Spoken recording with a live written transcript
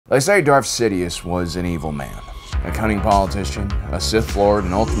They say Darth Sidious was an evil man, a cunning politician, a Sith Lord,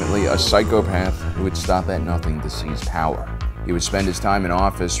 and ultimately a psychopath who would stop at nothing to seize power. He would spend his time in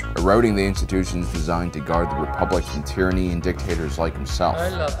office eroding the institutions designed to guard the Republic from tyranny and dictators like himself.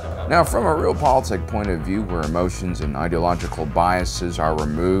 Now, from a realpolitik point of view, where emotions and ideological biases are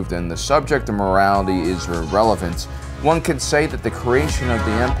removed and the subject of morality is irrelevant, one could say that the creation of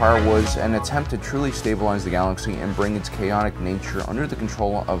the Empire was an attempt to truly stabilize the galaxy and bring its chaotic nature under the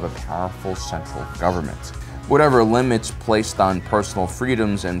control of a powerful central government. Whatever limits placed on personal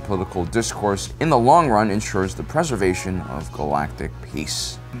freedoms and political discourse in the long run ensures the preservation of galactic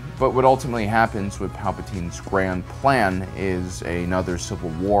peace. But what ultimately happens with Palpatine's grand plan is another civil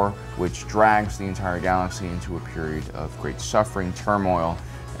war, which drags the entire galaxy into a period of great suffering, turmoil,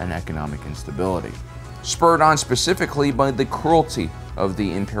 and economic instability. Spurred on specifically by the cruelty of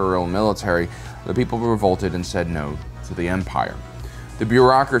the Imperial military, the people revolted and said no to the Empire. The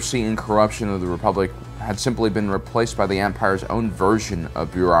bureaucracy and corruption of the Republic had simply been replaced by the Empire's own version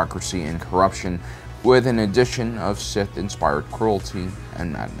of bureaucracy and corruption, with an addition of Sith-inspired cruelty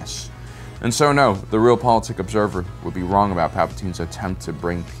and madness. And so no, the realpolitik observer would be wrong about Palpatine's attempt to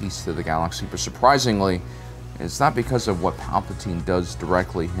bring peace to the galaxy, but surprisingly, it's not because of what Palpatine does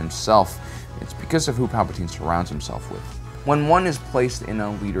directly himself, it's because of who Palpatine surrounds himself with. When one is placed in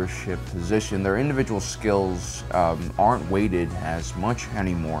a leadership position, their individual skills aren't weighted as much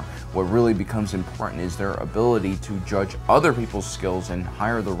anymore. What really becomes important is their ability to judge other people's skills and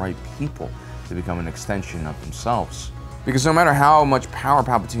hire the right people to become an extension of themselves. Because no matter how much power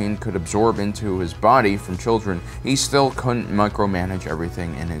Palpatine could absorb into his body from children, he still couldn't micromanage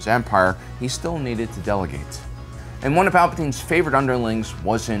everything in his empire. He still needed to delegate. And one of Palpatine's favorite underlings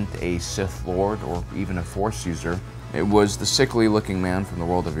wasn't a Sith Lord or even a Force user. It was the sickly-looking man from the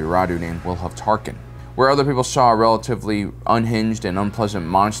world of Yondu named Wilhulf Tarkin. Where other people saw a relatively unhinged and unpleasant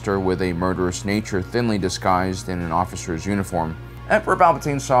monster with a murderous nature thinly disguised in an officer's uniform, Emperor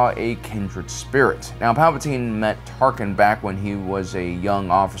Palpatine saw a kindred spirit. Now, Palpatine met Tarkin back when he was a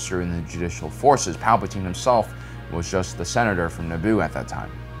young officer in the judicial forces. Palpatine himself was just the senator from Naboo at that time.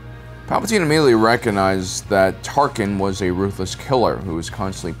 Palpatine immediately recognized that Tarkin was a ruthless killer who was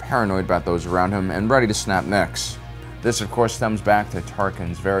constantly paranoid about those around him and ready to snap necks. This, of course, stems back to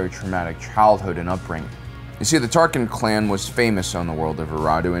Tarkin's very traumatic childhood and upbringing. You see, the Tarkin clan was famous on the world of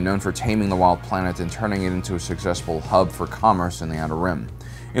Yondu and known for taming the wild planet and turning it into a successful hub for commerce in the Outer Rim.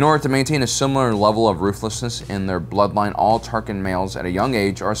 In order to maintain a similar level of ruthlessness in their bloodline, all Tarkin males at a young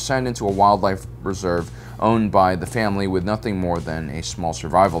age are sent into a wildlife reserve owned by the family with nothing more than a small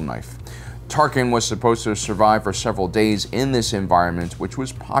survival knife. Tarkin was supposed to survive for several days in this environment, which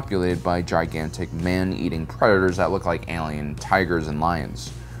was populated by gigantic man-eating predators that look like alien tigers and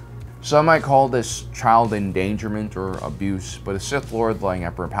lions. Some might call this child endangerment or abuse, but a Sith Lord like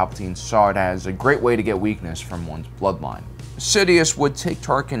Emperor Palpatine saw it as a great way to get weakness from one's bloodline. Sidious would take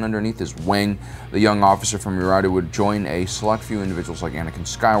Tarkin underneath his wing. The young officer from Yondu would join a select few individuals like Anakin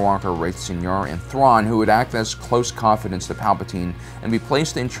Skywalker, Wraith Senior, and Thrawn, who would act as close confidants to Palpatine and be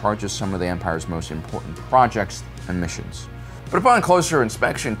placed in charge of some of the Empire's most important projects and missions. But upon closer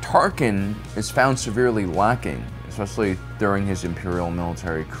inspection, Tarkin is found severely lacking, especially during his Imperial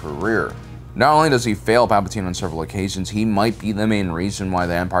military career. Not only does he fail Palpatine on several occasions, he might be the main reason why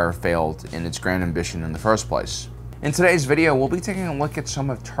the Empire failed in its grand ambition in the first place. In today's video, we'll be taking a look at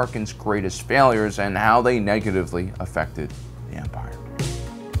some of Tarkin's greatest failures and how they negatively affected the Empire.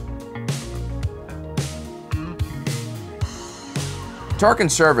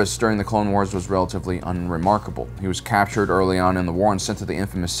 Tarkin's service during the Clone Wars was relatively unremarkable. He was captured early on in the war and sent to the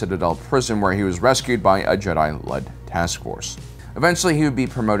infamous Citadel prison, where he was rescued by a Jedi-led task force. Eventually, he would be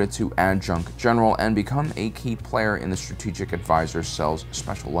promoted to Adjunct General and become a key player in the Strategic Advisor Cell's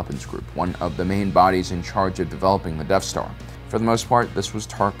Special Weapons Group, one of the main bodies in charge of developing the Death Star. For the most part, this was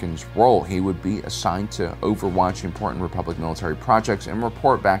Tarkin's role. He would be assigned to overwatch important Republic military projects and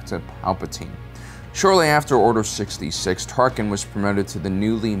report back to Palpatine. Shortly after Order 66, Tarkin was promoted to the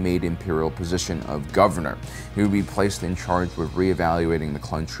newly made Imperial position of Governor. He would be placed in charge with re-evaluating the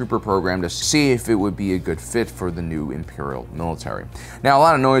Clone Trooper program to see if it would be a good fit for the new Imperial military. Now, a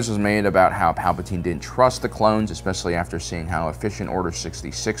lot of noise was made about how Palpatine didn't trust the clones, especially after seeing how efficient Order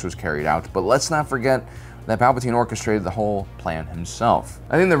 66 was carried out, but let's not forget that Palpatine orchestrated the whole plan himself.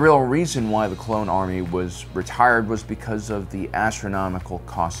 I think the real reason why the clone army was retired was because of the astronomical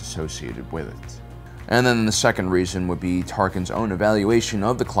costs associated with it. And then the second reason would be Tarkin's own evaluation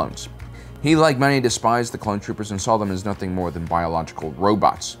of the clones. He, like many, despised the clone troopers and saw them as nothing more than biological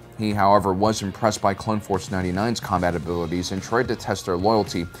robots. He, however, was impressed by Clone Force 99's combat abilities and tried to test their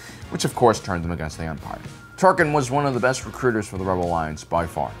loyalty, which of course turned them against the Empire. Tarkin was one of the best recruiters for the Rebel Alliance by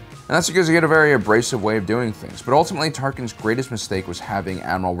far. And that's because he had a very abrasive way of doing things. But ultimately, Tarkin's greatest mistake was having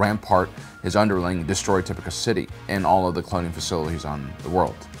Admiral Rampart, his underling, destroy Tipica City and all of the cloning facilities on the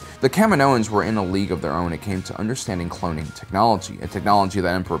world. The Kaminoans were in a league of their own when it came to understanding cloning technology, a technology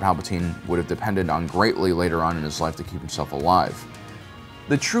that Emperor Palpatine would have depended on greatly later on in his life to keep himself alive.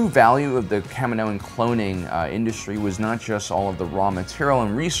 The true value of the Kaminoan cloning industry was not just all of the raw material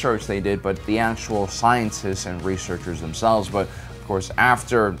and research they did, but the actual scientists and researchers themselves. But of course,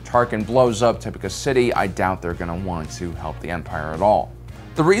 after Tarkin blows up Tipica City, I doubt they're going to want to help the Empire at all.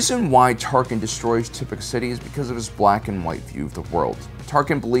 The reason why Tarkin destroys Tipica City is because of his black and white view of the world.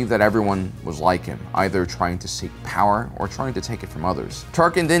 Tarkin believed that everyone was like him, either trying to seek power or trying to take it from others.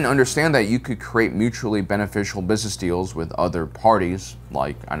 Tarkin didn't understand that you could create mutually beneficial business deals with other parties,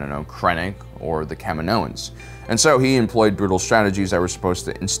 like, I don't know, Krennic or the Kaminoans. And so he employed brutal strategies that were supposed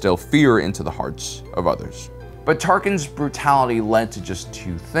to instill fear into the hearts of others. But Tarkin's brutality led to just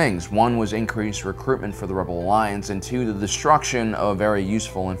two things. One was increased recruitment for the Rebel Alliance, and two, the destruction of very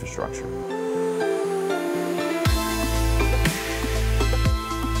useful infrastructure.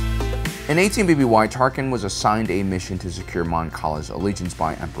 In 18 BBY, Tarkin was assigned a mission to secure Mon Cala's allegiance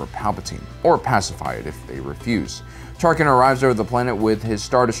by Emperor Palpatine, or pacify it if they refuse. Tarkin arrives over the planet with his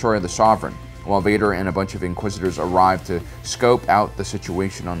Star Destroyer, the Sovereign. While Vader and a bunch of Inquisitors arrive to scope out the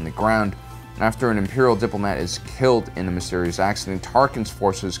situation on the ground, after an Imperial diplomat is killed in a mysterious accident, Tarkin's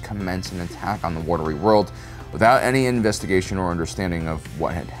forces commence an attack on the watery world without any investigation or understanding of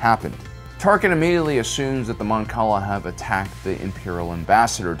what had happened. Tarkin immediately assumes that the Mon Cala have attacked the Imperial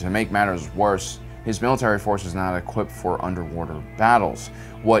ambassador. To make matters worse, his military force is not equipped for underwater battles.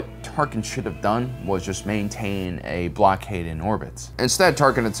 What Tarkin should have done was just maintain a blockade in orbit. Instead,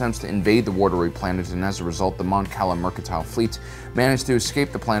 Tarkin attempts to invade the watery planet, and as a result, the Mon Cala mercantile fleet managed to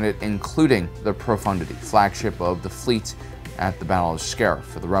escape the planet, including the Profundity, flagship of the fleet at the Battle of Scarif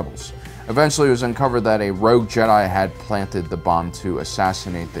for the rebels. Eventually, it was uncovered that a rogue Jedi had planted the bomb to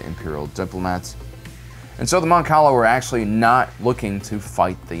assassinate the Imperial diplomats. And so the Mon Cala were actually not looking to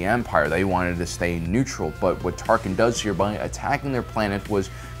fight the Empire. They wanted to stay neutral, but what Tarkin does here by attacking their planet was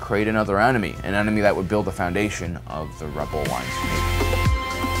create another enemy, an enemy that would build the foundation of the Rebel Alliance.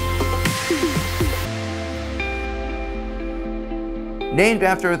 Named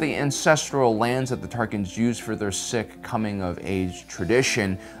after the ancestral lands that the Tarkins used for their sick coming-of-age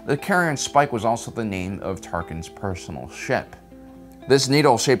tradition, the Carrion Spike was also the name of Tarkin's personal ship. This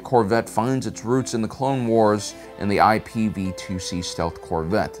needle-shaped corvette finds its roots in the Clone Wars in the IPV-2C stealth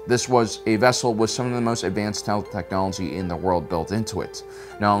corvette. This was a vessel with some of the most advanced stealth technology in the world built into it.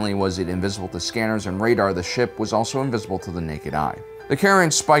 Not only was it invisible to scanners and radar, the ship was also invisible to the naked eye. The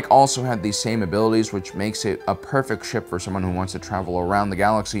Carrion Spike also had these same abilities, which makes it a perfect ship for someone who wants to travel around the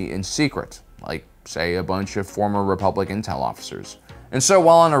galaxy in secret, like, say, a bunch of former Republic intel officers. And so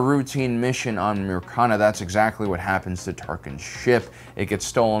while on a routine mission on Myrkana, that's exactly what happens to Tarkin's ship. It gets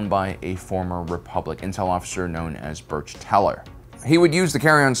stolen by a former Republic intel officer known as Birch Teller. He would use the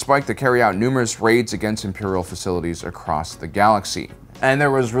Carrion Spike to carry out numerous raids against Imperial facilities across the galaxy. And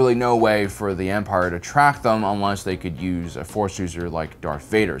there was really no way for the Empire to track them unless they could use a Force user like Darth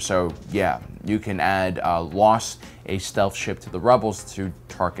Vader. So yeah, you can add lost a stealth ship to the Rebels to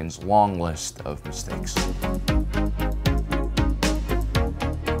Tarkin's long list of mistakes.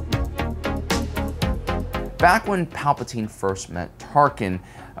 Back when Palpatine first met Tarkin,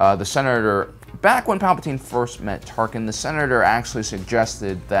 the Senator actually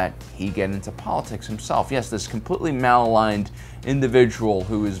suggested that he get into politics himself. Yes, this completely malaligned individual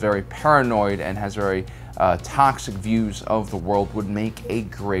who is very paranoid and has very toxic views of the world would make a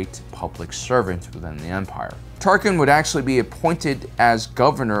great public servant within the Empire. Tarkin would actually be appointed as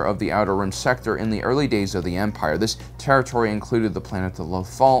governor of the Outer Rim sector in the early days of the Empire. This territory included the planet of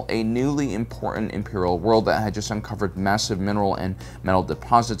Lothal, a newly important Imperial world that had just uncovered massive mineral and metal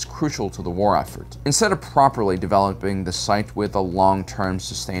deposits crucial to the war effort. Instead of properly developing the site with a long-term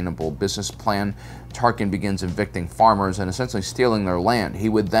sustainable business plan, Tarkin begins evicting farmers and essentially stealing their land. He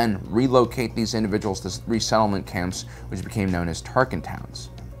would then relocate these individuals to resettlement camps, which became known as Tarkin towns.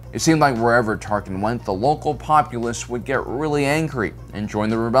 It seemed like wherever Tarkin went, the local populace would get really angry and join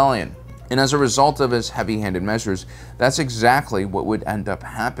the rebellion. And as a result of his heavy-handed measures, that's exactly what would end up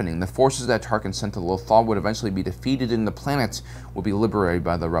happening. The forces that Tarkin sent to Lothal would eventually be defeated, and the planet would be liberated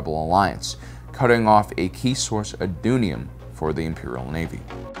by the Rebel Alliance, cutting off a key source of Dunium for the Imperial Navy.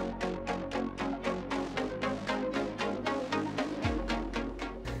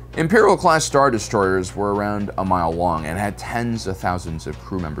 Imperial-class Star Destroyers were around a mile long and had tens of thousands of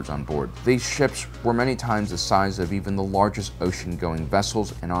crew members on board. These ships were many times the size of even the largest ocean-going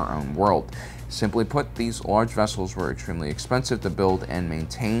vessels in our own world. Simply put, these large vessels were extremely expensive to build and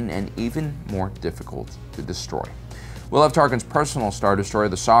maintain, and even more difficult to destroy. Wilhulf Tarkin's personal Star Destroyer,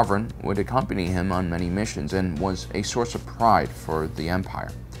 the Sovereign, would accompany him on many missions and was a source of pride for the Empire.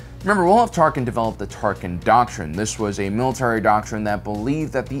 Remember, Wilhulf Tarkin developed the Tarkin Doctrine. This was a military doctrine that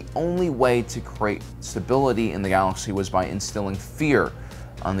believed that the only way to create stability in the galaxy was by instilling fear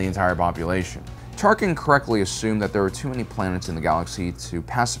on the entire population. Tarkin correctly assumed that there were too many planets in the galaxy to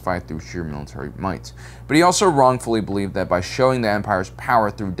pacify through sheer military might. But he also wrongfully believed that by showing the Empire's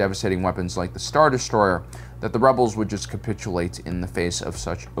power through devastating weapons like the Star Destroyer, that the rebels would just capitulate in the face of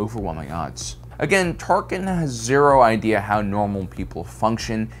such overwhelming odds. Again, Tarkin has zero idea how normal people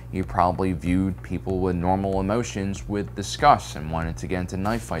function. He probably viewed people with normal emotions with disgust and wanted to get into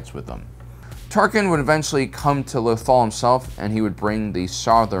knife fights with them. Tarkin would eventually come to Lothal himself, and he would bring the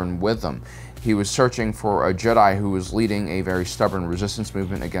Southern with him. He was searching for a Jedi who was leading a very stubborn resistance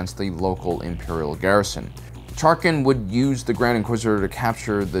movement against the local Imperial garrison. Tarkin would use the Grand Inquisitor to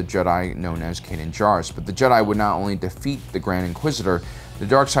capture the Jedi known as Kanan Jarrus, but the Jedi would not only defeat the Grand Inquisitor, the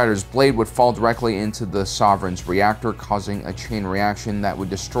Darksider's blade would fall directly into the Sovereign's reactor, causing a chain reaction that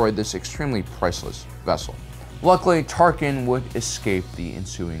would destroy this extremely priceless vessel. Luckily, Tarkin would escape the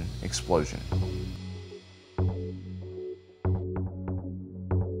ensuing explosion.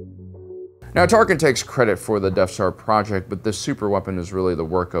 Now, Tarkin takes credit for the Death Star project, but this super weapon is really the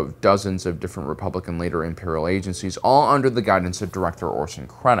work of dozens of different Republic and later Imperial agencies, all under the guidance of director Orson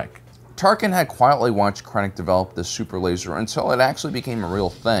Krennic. Tarkin had quietly watched Krennic develop this super laser until it actually became a real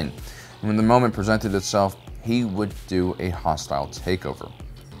thing. And when the moment presented itself, he would do a hostile takeover.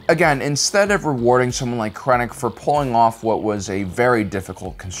 Again, instead of rewarding someone like Krennic for pulling off what was a very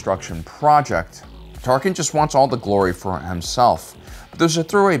difficult construction project, Tarkin just wants all the glory for himself. But there's a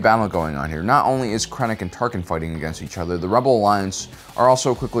three-way battle going on here. Not only is Krennic and Tarkin fighting against each other, the Rebel Alliance are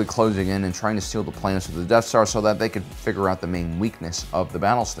also quickly closing in and trying to steal the plans of the Death Star so that they could figure out the main weakness of the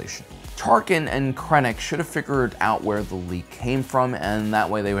battle station. Tarkin and Krennic should have figured out where the leak came from, and that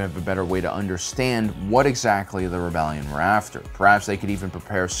way they would have a better way to understand what exactly the rebellion were after. Perhaps they could even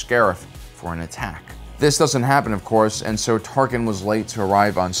prepare Scarif for an attack. This doesn't happen, of course, and so Tarkin was late to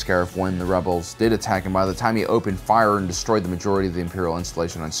arrive on Scarif when the rebels did attack, and by the time he opened fire and destroyed the majority of the Imperial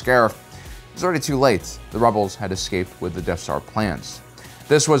installation on Scarif, it was already too late. The rebels had escaped with the Death Star plans.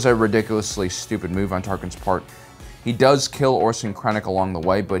 This was a ridiculously stupid move on Tarkin's part. He does kill Orson Krennic along the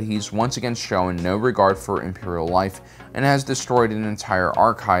way, but he's once again shown no regard for Imperial life and has destroyed an entire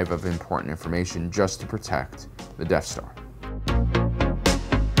archive of important information just to protect the Death Star.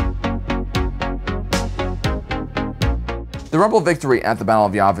 The Rebel victory at the Battle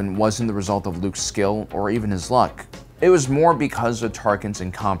of Yavin wasn't the result of Luke's skill or even his luck. It was more because of Tarkin's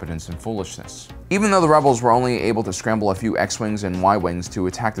incompetence and foolishness. Even though the Rebels were only able to scramble a few X-Wings and Y-Wings to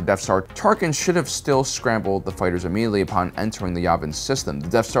attack the Death Star, Tarkin should have still scrambled the fighters immediately upon entering the Yavin system. The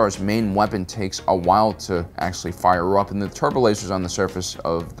Death Star's main weapon takes a while to actually fire up, and the turbo lasers on the surface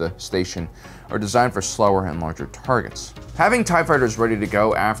of the station are designed for slower and larger targets. Having TIE fighters ready to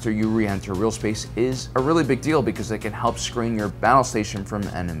go after you re-enter real space is a really big deal because it can help screen your battle station from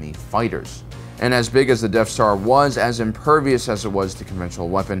enemy fighters. And as big as the Death Star was, as impervious as it was to conventional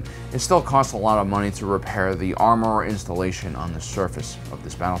weapon, it still cost a lot of money to repair the armor or installation on the surface of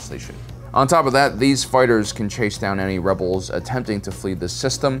this battle station. On top of that, these fighters can chase down any rebels attempting to flee the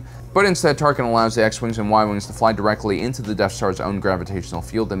system, but instead Tarkin allows the X-Wings and Y-Wings to fly directly into the Death Star's own gravitational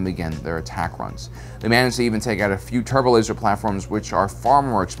field and begin their attack runs. They manage to even take out a few turbo laser platforms, which are far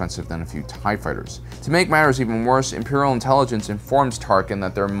more expensive than a few TIE fighters. To make matters even worse, Imperial intelligence informs Tarkin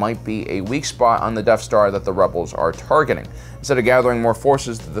that there might be a weak spot on the Death Star that the rebels are targeting. Instead of gathering more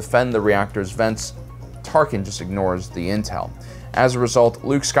forces to defend the reactor's vents, Tarkin just ignores the intel. As a result,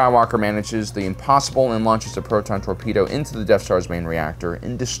 Luke Skywalker manages the impossible and launches a proton torpedo into the Death Star's main reactor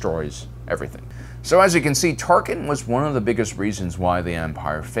and destroys everything. So as you can see, Tarkin was one of the biggest reasons why the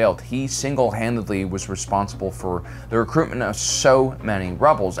Empire failed. He single-handedly was responsible for the recruitment of so many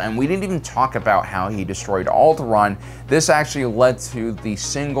rebels, and we didn't even talk about how he destroyed Alderaan. This actually led to the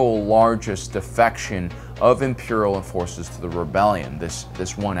single largest defection of Imperial forces to the rebellion, this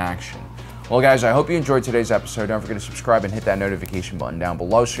one action. Well guys, I hope you enjoyed today's episode. Don't forget to subscribe and hit that notification button down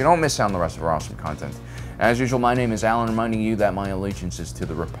below so you don't miss out on the rest of our awesome content. As usual, my name is Alan, reminding you that my allegiance is to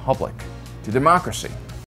the Republic, to democracy,